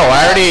there. Oh,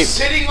 I already. I'm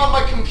sitting on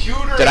my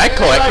computer. Did I and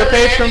collect the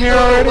page from here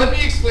already? Let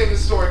me explain the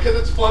story because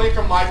it's funny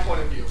from my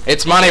point of view.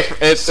 It's money.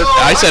 I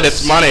said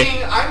it's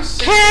money. I'm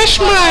sitting Cash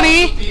in my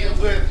money. house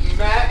with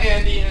Matt,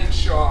 Andy, and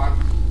Sean.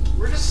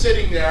 We're just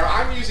sitting there.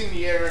 I'm using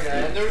the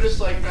internet, and they're just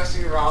like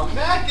messing around.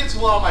 Matt gets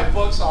one of my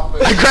books off of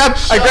it. I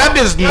grabbed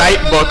his night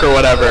book or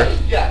whatever.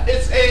 Yeah,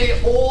 it's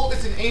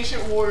an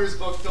Ancient Warriors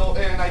book, though,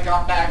 and I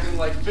got back in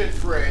like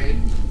 5th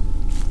grade.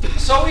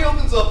 So he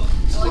opens up,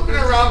 he's looking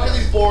around because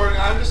he's bored,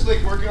 and I'm just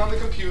like working on the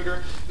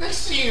computer.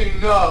 Next thing you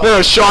know,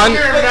 No, Sean.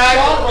 here,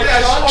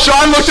 Matt,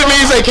 Sean looked at me.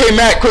 He's like, "Hey,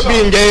 Matt, quit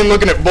being gay and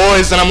looking at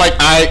boys." And I'm like,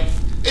 "I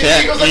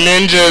can't. He goes like,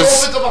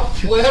 Ninjas." He opens up a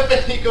flip,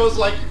 and he goes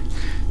like,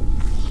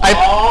 I.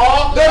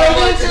 No,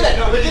 he didn't say that.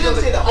 No, he didn't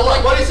say that. I'm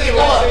like, what did he say?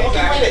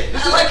 Okay, wait.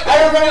 This is like,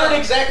 I remember it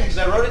exactly because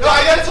I wrote it No,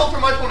 I down. gotta tell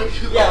from my point of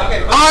view. Yeah, okay.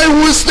 I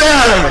was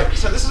there.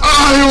 So this is.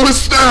 I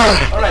was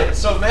there. Alright,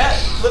 so Matt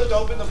flipped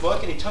open the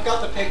book and he took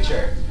out the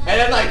picture. And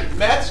then like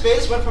Matt's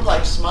face went from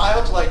like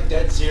smile to like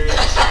dead serious.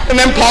 And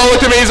then Paul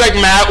looked at me. He's like,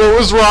 "Matt, what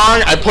was wrong?"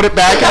 I put it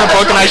back in the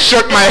book and I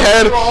shook my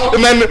head.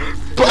 And then.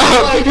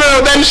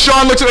 No, then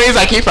Sean looks at me. He's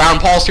like, "He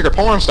found Paul's secret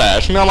porn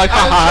stash." And I'm like,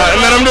 "Haha."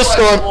 And then I'm just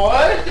going.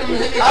 What?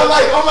 I'm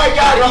like, oh my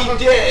god,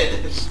 he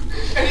did.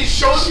 And he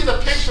shows me the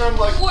picture. I'm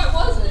like, What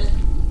was it?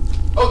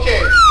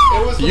 okay,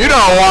 it was. The You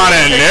don't want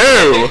to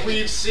know.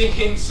 We've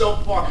seen so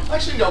far.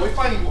 Actually, no, we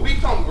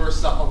found worse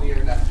stuff on the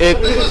internet. It-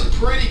 But this was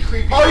pretty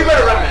creepy. Oh, you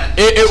better run, Matt.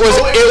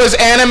 It was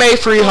anime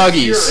free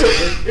huggies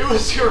It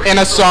was your. in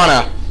a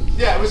sauna.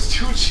 Yeah, it was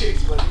 2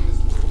 chicks letting this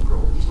little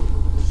girl.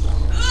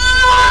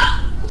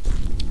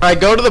 I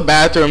go to the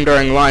bathroom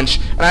during lunch,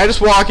 and I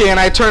just walk in,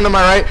 I turn to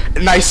my right,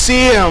 and I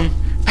see him,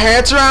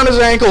 pants around his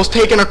ankles,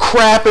 taking a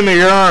crap in the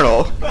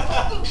urinal.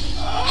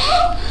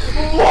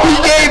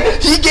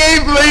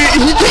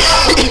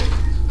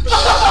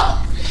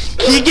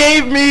 He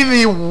gave me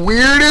the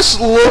weirdest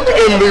look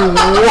in the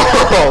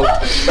world.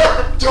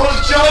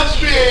 Don't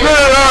judge me!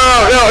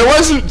 No, it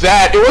wasn't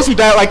that. It wasn't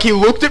that. Like, he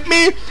looked at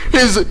me,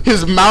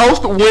 his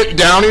mouth went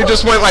down, he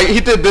just went like, he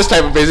did this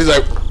type of face, he's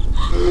like...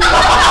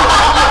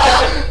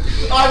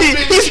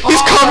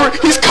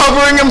 he's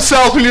covering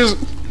himself, and he's...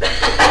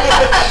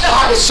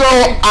 So,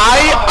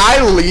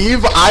 I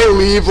leave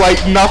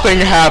like nothing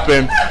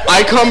happened.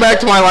 I come back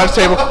to my lunch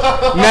table.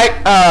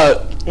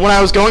 When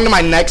I was going to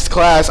my next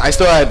class, I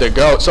still had to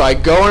go, so I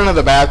go into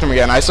the bathroom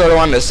again. I sort of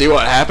wanted to see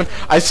what happened.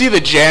 I see the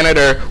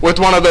janitor with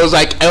one of those,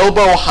 like,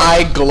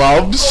 elbow-high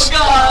gloves,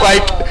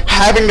 like,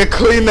 having to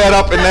clean that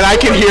up, and then I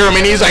can hear him,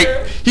 and he's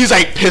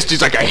like pissed.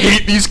 He's like, I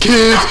hate these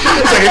kids. He's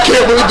like, I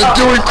can't believe they're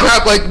doing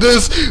crap like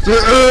this.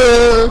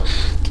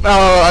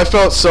 Oh, I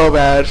felt so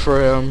bad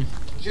for him.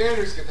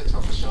 Janitors get the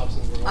toughest jobs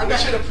in the world. I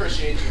should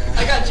appreciate you.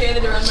 I got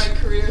janitor on my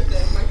career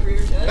thing, my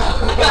career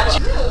test.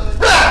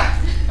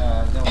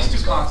 He's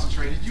too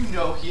concentrated. You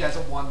know he has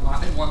a one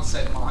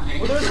set mind.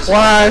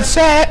 One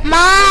set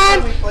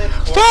mind,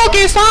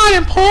 focus on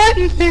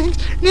important things.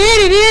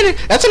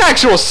 That's an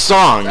actual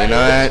song, you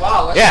know that?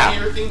 Wow, let's yeah.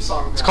 hear your theme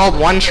song. It's called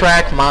One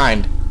Track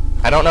Mind.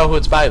 I don't know who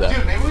it's by though.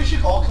 Dude, maybe we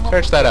should all come up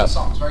Search with that up.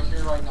 songs right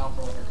here, right now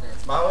for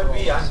Wondercare. Mine would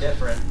be I'm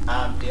different.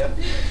 I'm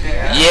different.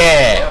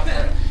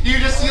 Yeah. You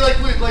just see like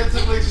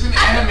just an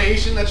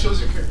animation that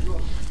shows your character.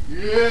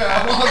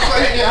 Yeah,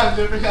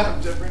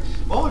 I'm different.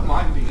 What would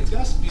mine be? It's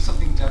gotta be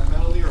something death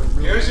metal-y or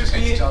really Yours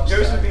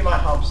would be my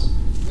humps.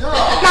 No.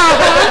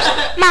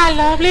 My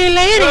lovely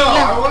lady. No,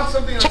 I want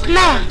something that's like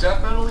either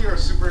death metal-y or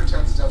super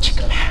intense death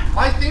metal.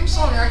 My theme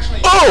song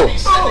actually used to be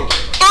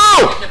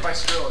Hit by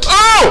Skrillex.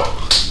 Oh!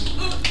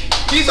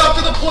 He's up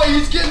to the point,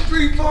 he's getting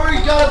pretty far, he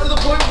got to the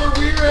point where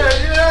we were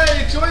at.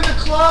 Yay, join the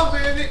club,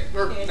 man.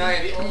 Or,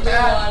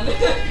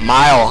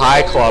 Mile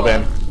High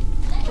Clubbing.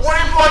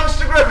 20 points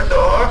to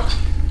Gryffindor.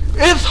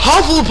 It's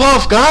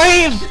Hufflepuff,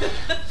 guys!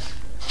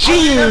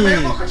 Gee!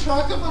 I'm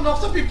attractive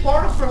enough to be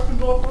part of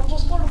Gryffindor, but I'm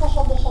just part of the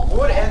humble. What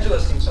would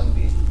Angela's theme song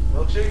be?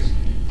 Milkshakes?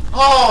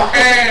 Oh,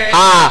 hey!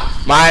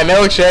 My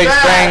milkshakes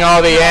bring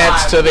all the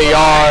ants to the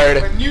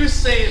yard. When you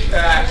say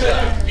that to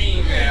a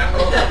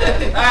female,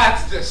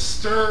 that's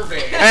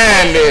disturbing.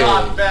 And that's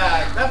not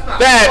bad. That's not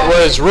that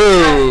was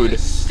rude.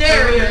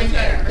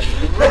 Stereotyping.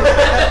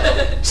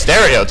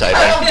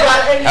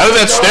 Stereotyping? How's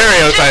that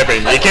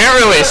stereotyping? You can't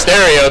really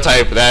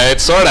stereotype that.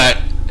 It's sorta...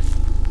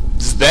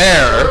 It's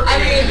there.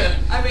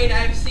 I mean,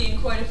 I've seen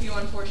quite a few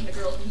unfortunate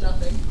girls with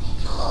nothing.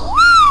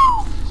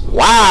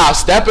 Wow,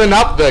 stepping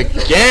up the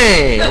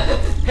game.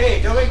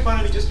 Hey, don't make fun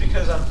of me just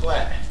because I'm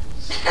flat.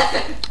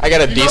 I got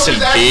a decent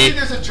B.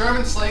 There's a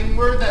German slang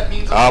word that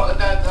means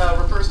that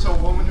refers to a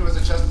woman who has a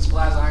chest as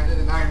flat as iron in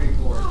an ironing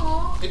board.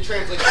 It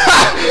translates. I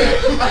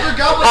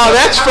forgot what. Oh,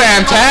 that's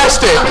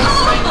fantastic.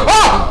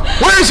 Oh,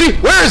 where is he?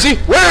 Where is he?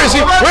 Where is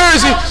he? Where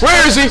is he?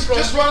 Where is he?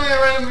 Just running in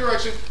a random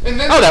direction, and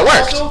then that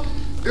worked. Also,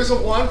 there's a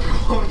one for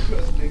woman who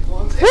has big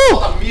ones. It's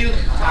called a milk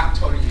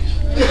factory.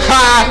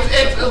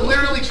 It's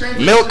literally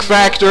translated. Milk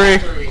factory.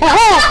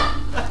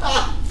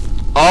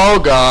 Oh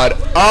God.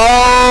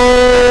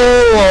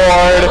 Oh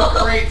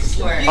Lord. Great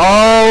slang.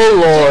 Oh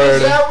Lord.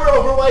 Is that where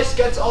Oberweis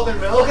gets all their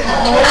milk?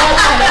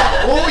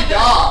 Oh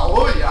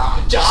yeah.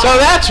 So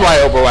that's why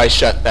Oberweis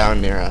shut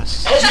down near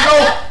us.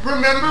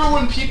 Remember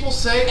when people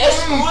say,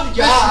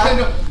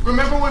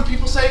 remember when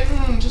people say,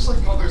 just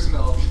like mother's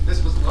milk.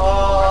 This was Say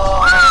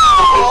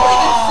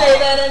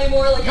that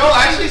anymore. Like no,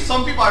 actually,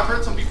 some people I've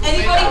heard some people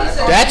say that.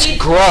 That's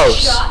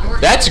gross.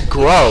 That's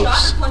gross.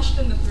 Shot punched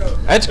in the throat.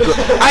 That's gross.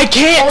 I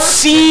can't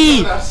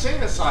see.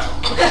 Insane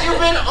asylum. You've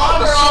been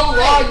on so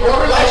long.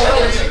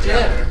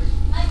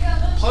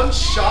 Punch,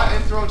 shot,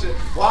 and thrown to.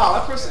 Wow,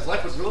 that person's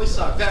life was really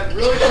sucked. That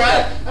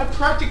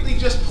practically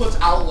just puts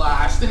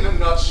Outlast in a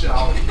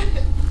nutshell.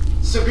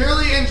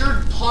 Severely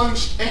injured,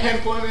 punched,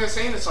 and put in an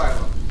insane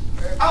asylum.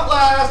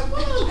 Outlast!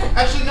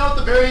 Actually, no, at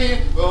the very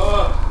end.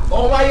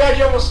 Oh my God,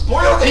 you almost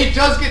spoiled it! He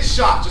does get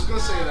shot, just gonna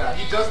say that.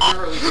 He does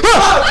literally get shot.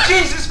 Oh,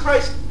 Jesus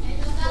Christ!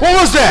 What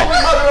was that?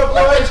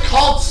 It's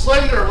called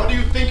Slender, what do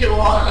you think it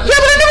was? Yeah,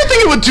 but I never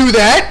think it would do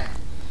that.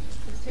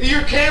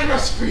 Your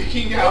camera's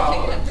freaking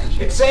out.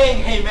 It's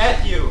saying, hey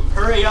Matthew,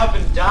 hurry up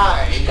and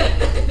die.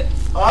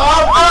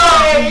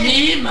 Oh,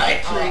 me, my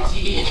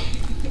pretty.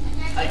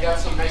 I got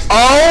some nice.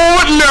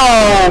 Oh no!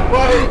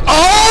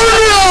 Oh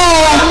no!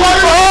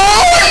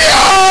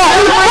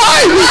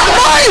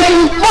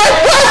 My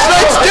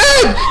flashlight's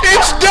dead!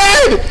 It's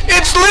dead!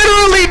 It's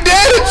literally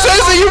dead! It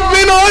says that you've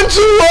been on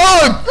too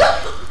long!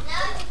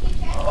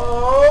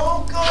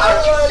 Oh God!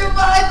 How'd you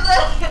survive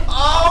that?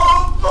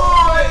 Oh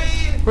boy!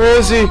 Where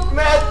is he?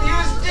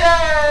 Matthew's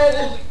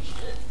dead!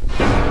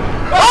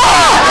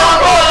 Ah!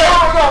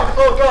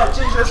 Oh God,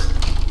 Jesus!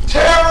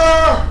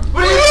 Terror!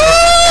 What are you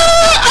doing?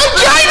 I'm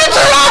trying to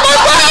turn off my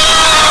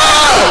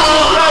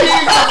flashlight!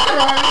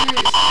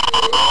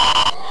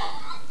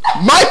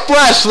 My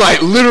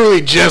flashlight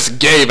literally just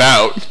gave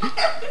out.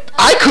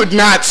 I could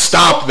not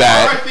stop I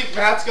that. think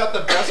Matt's got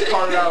the best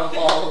part out of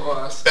all of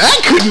us. That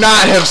could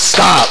not have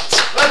stopped.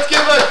 Let's give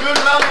a good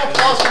round of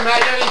applause for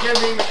Matt yet again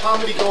being the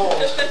comedy gold.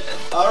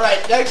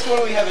 Alright, next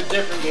one we have a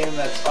different game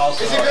that's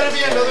also... Is it going to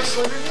be another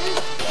Slender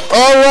game?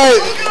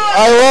 Alright,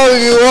 I love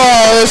you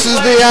all. This is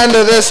the end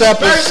of this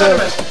episode.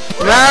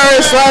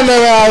 Mary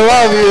Slender, I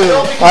love you.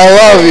 I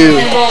love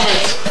you. I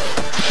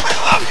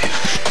love you.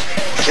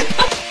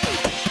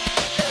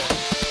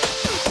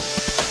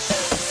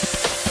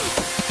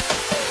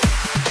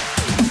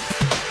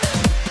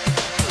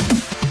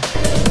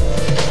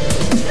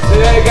 Say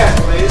that again,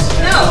 please.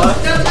 No,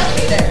 don't touch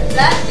me there.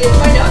 That is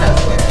my no-no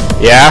square.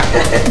 Yeah?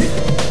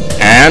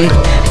 And?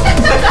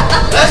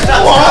 That's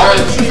not what?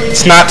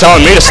 It's not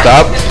telling me to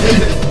stop.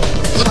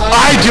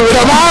 I do it,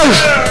 I'm out!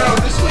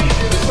 This one you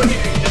do. This one you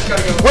do. You just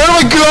gotta go. Where do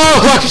I go?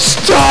 I'm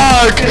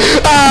stuck!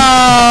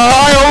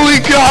 I only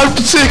got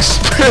 6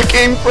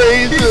 freaking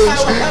phrases.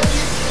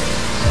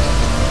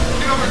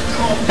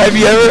 Have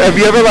you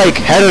ever like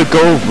had to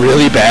go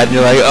really bad and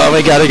you're like, oh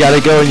my god, I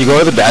gotta go, and you go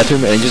to the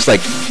bathroom and you just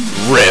like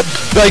rip.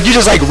 Like you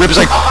just like rip, it's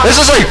like this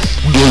is like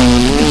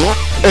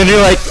and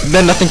you're like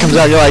then nothing comes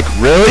out, you're like,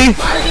 really?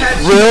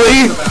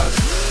 Really?